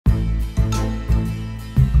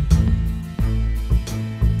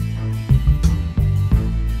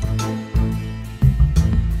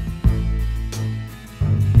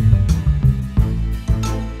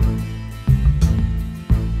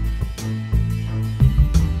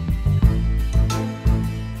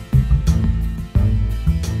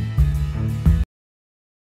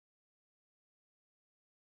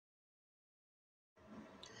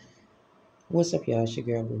What's up, y'all? It's your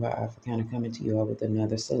girl, Blue Africana, coming to you all with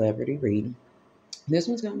another celebrity reading. This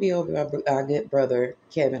one's going to be over our good brother,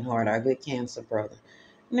 Kevin Hart, our good cancer brother.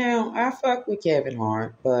 Now, I fuck with Kevin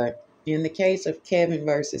Hart, but in the case of Kevin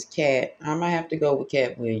versus Katt, I'm going to have to go with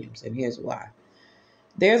Katt Williams, and here's why.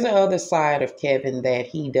 There's a other side of Kevin that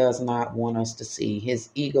he does not want us to see, his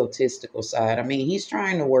egotistical side. I mean, he's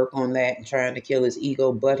trying to work on that and trying to kill his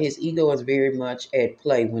ego, but his ego is very much at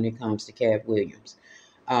play when it comes to Katt Williams.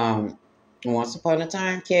 Um, Once upon a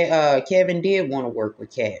time, Kevin did want to work with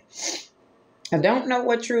Katt. I don't know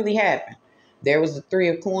what truly happened. There was the three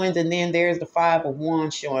of coins, and then there's the five of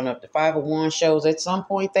wands showing up. The five of wands shows at some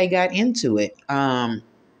point they got into it.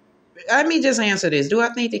 Let me just answer this. Do I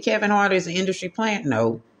think that Kevin Hart is an industry plant?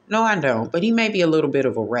 No. No, I don't. But he may be a little bit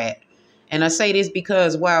of a rat. And I say this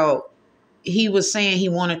because while he was saying he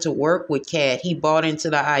wanted to work with Katt, he bought into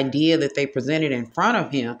the idea that they presented in front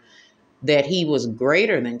of him that he was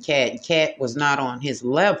greater than Katt. Katt was not on his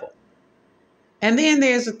level. And then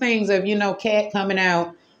there's the things of, Katt coming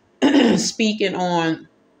out speaking on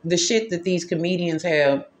the shit that these comedians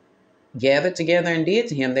have gathered together and did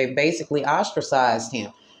to him. They basically ostracized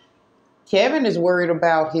him. Kevin is worried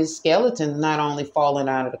about his skeleton not only falling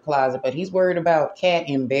out of the closet, but he's worried about Katt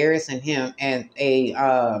embarrassing him as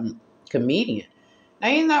a comedian. Now,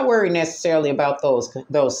 he's not worried necessarily about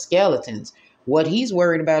those skeletons. What he's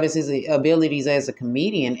worried about is his abilities as a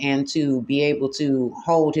comedian and to be able to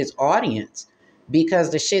hold his audience,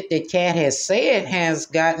 because the shit that Katt has said has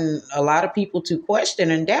gotten a lot of people to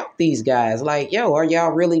question and doubt these guys. Like, yo, are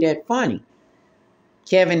y'all really that funny?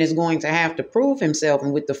 Kevin is going to have to prove himself.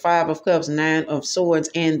 And with the Five of Cups, Nine of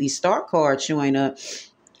Swords, and the Star card showing up,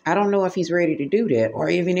 I don't know if he's ready to do that. Or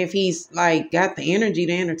even if he's like got the energy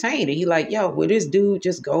to entertain it. He like, yo, will this dude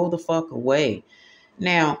just go the fuck away?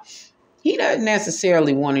 Now, he doesn't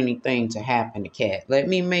necessarily want anything to happen to Katt. Let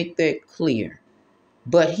me make that clear.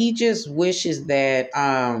 But he just wishes that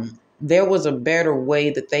there was a better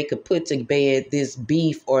way that they could put to bed this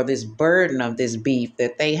beef or this burden of this beef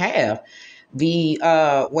that they have. The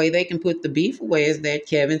way they can put the beef away is that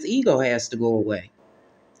Kevin's ego has to go away.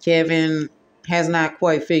 Kevin has not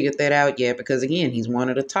quite figured that out yet because, again, he's one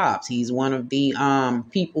of the tops. He's one of the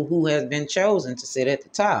people who has been chosen to sit at the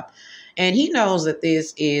top. And he knows that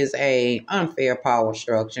this is a unfair power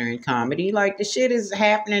structure in comedy. Like, the shit is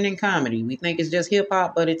happening in comedy. We think it's just hip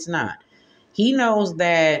hop, but it's not. He knows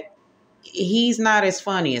that he's not as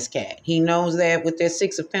funny as Katt. He knows that with their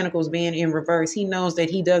Six of Pentacles being in reverse, he knows that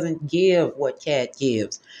he doesn't give what Katt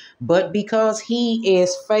gives. But because he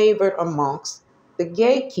is favored amongst the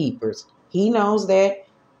gatekeepers, he knows that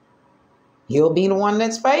he'll be the one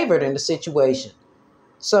that's favored in the situation.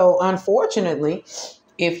 So unfortunately,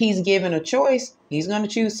 if he's given a choice, he's going to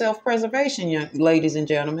choose self-preservation, young ladies and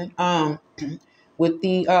gentlemen. With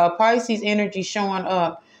the Pisces energy showing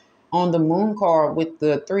up on the moon card with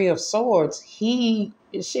the Three of Swords, he's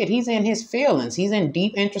in his feelings. He's in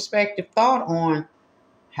deep introspective thought on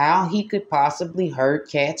how he could possibly hurt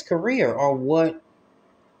Katt's career, or what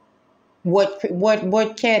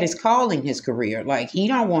Katt is calling his career. Like, he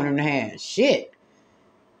don't want him to have shit.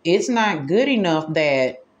 It's not good enough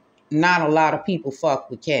that not a lot of people fuck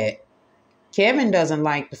with Katt. Kevin doesn't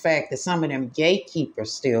like the fact that some of them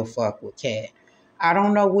gatekeepers still fuck with Katt. I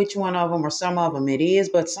don't know which one of them or some of them it is,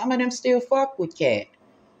 but some of them still fuck with Katt.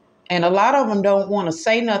 And a lot of them don't want to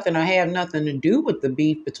say nothing or have nothing to do with the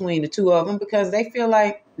beef between the two of them because they feel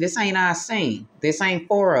like this ain't our scene. This ain't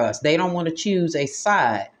for us. They don't want to choose a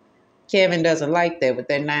side. Kevin doesn't like that with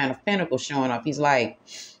that Nine of Pentacles showing up. He's like,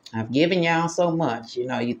 I've given y'all so much.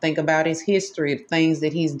 You think about his history, the things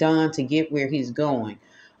that he's done to get where he's going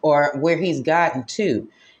or where he's gotten to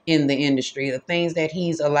in the industry, the things that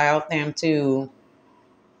he's allowed them to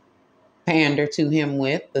pander to him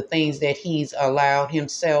with, the things that he's allowed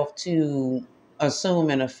himself to assume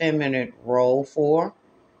an effeminate role for,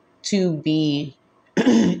 to be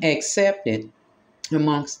accepted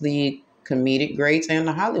amongst the comedic greats and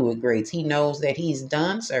the Hollywood greats. He knows that he's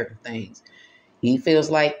done certain things. He feels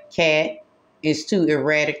like Katt is too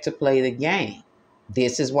erratic to play the game.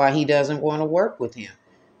 This is why he doesn't want to work with him.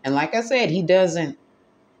 And like I said, he doesn't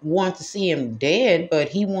want to see him dead, but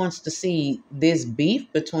he wants to see this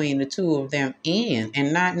beef between the two of them end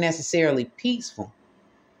and not necessarily peaceful.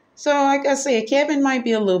 So like I said, Kevin might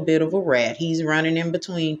be a little bit of a rat. He's running in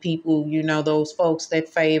between people, those folks that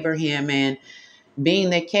favor him, and being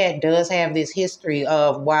that Katt does have this history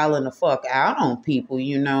of wilding the fuck out on people,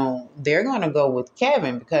 they're going to go with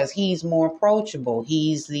Kevin because he's more approachable.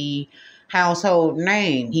 He's the household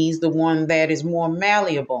name. He's the one that is more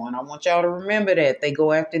malleable. And I want y'all to remember that. They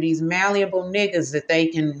go after these malleable niggas that they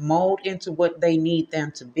can mold into what they need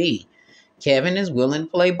them to be. Kevin is willing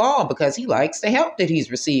to play ball because he likes the help that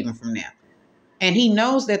he's receiving from them. And he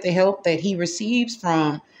knows that the help that he receives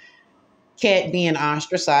from Katt being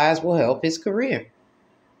ostracized will help his career.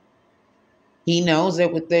 He knows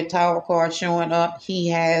that with that tower card showing up, he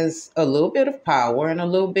has a little bit of power and a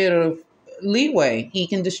little bit of leeway. He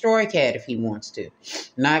can destroy Katt if he wants to.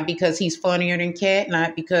 Not because he's funnier than Katt,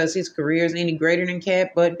 not because his career is any greater than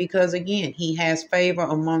Katt, but because, again, he has favor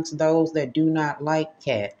amongst those that do not like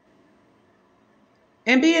Katt.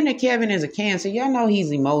 And being that Kevin is a Cancer, y'all know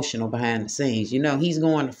he's emotional behind the scenes. You know, he's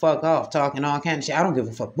going to fuck off, talking all kind of shit. I don't give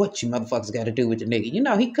a fuck what you motherfuckers got to do with the nigga. You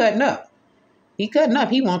know, he cutting up. He cutting up.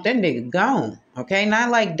 He want that nigga gone. Okay? Not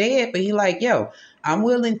like dead, but he like, yo, I'm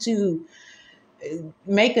willing to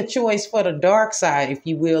make a choice for the dark side, if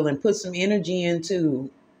you will, and put some energy into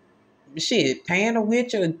shit, paying a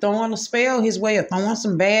witch or throwing a spell his way or throwing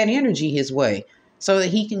some bad energy his way so that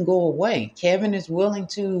he can go away. Kevin is willing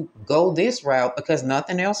to go this route because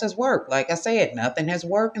nothing else has worked. Like I said, nothing has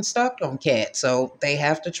worked and stuck on Katt. So they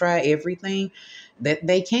have to try everything that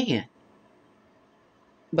they can.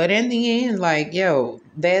 But in the end, like, yo,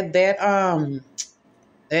 that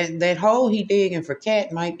hole he digging for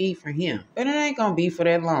Katt might be for him, but it ain't gonna be for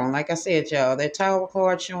that long. Like I said, y'all, that tower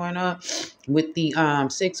card showing up with the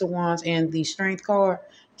 6 of Wands and the Strength card,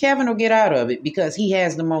 Kevin will get out of it because he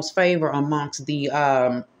has the most favor amongst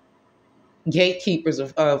the gatekeepers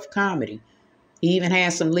of comedy. He even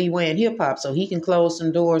has some leeway in hip hop, so he can close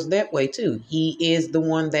some doors that way too. He is the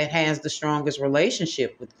one that has the strongest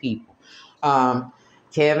relationship with people.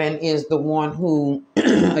 Kevin is the one who,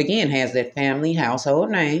 again, has that family household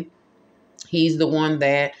name. He's the one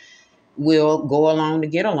that will go along to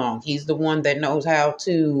get along. He's the one that knows how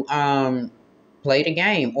to play the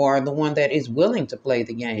game, or the one that is willing to play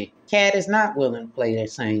the game. Katt is not willing to play that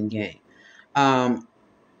same game.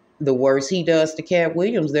 The worse he does to Katt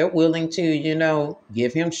Williams, they're willing to,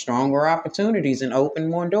 give him stronger opportunities and open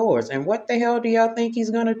more doors. And what the hell do y'all think he's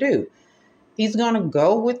going to do? He's going to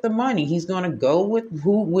go with the money. He's going to go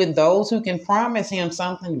with those who can promise him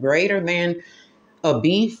something greater than a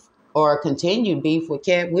beef or a continued beef with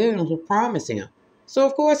Katt Williams will promise him. So,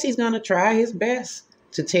 of course, he's going to try his best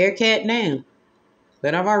to tear Katt down.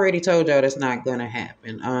 But I've already told y'all that's not going to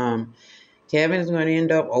happen. Kevin is going to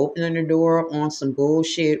end up opening the door up on some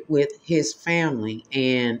bullshit with his family.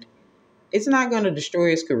 And it's not going to destroy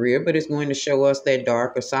his career, but it's going to show us that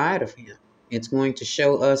darker side of him. It's going to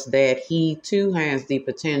show us that he, too, has the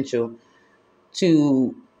potential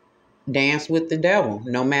to dance with the devil.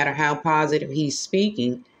 No matter how positive he's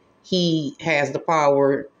speaking, he has the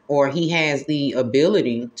power, or he has the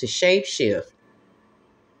ability to shapeshift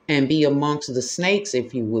and be amongst the snakes,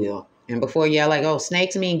 if you will. And before y'all like, oh,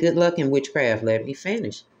 snakes mean good luck in witchcraft, let me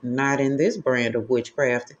finish. Not in this brand of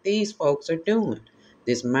witchcraft that these folks are doing.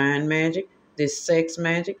 This mind magic, this sex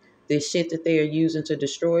magic, this shit that they are using to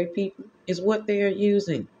destroy people is what they are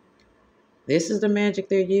using. This is the magic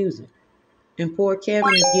they're using. And poor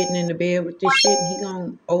Kevin is getting into bed with this shit, and he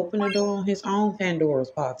gonna open the door on his own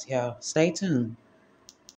Pandora's box, y'all. Stay tuned.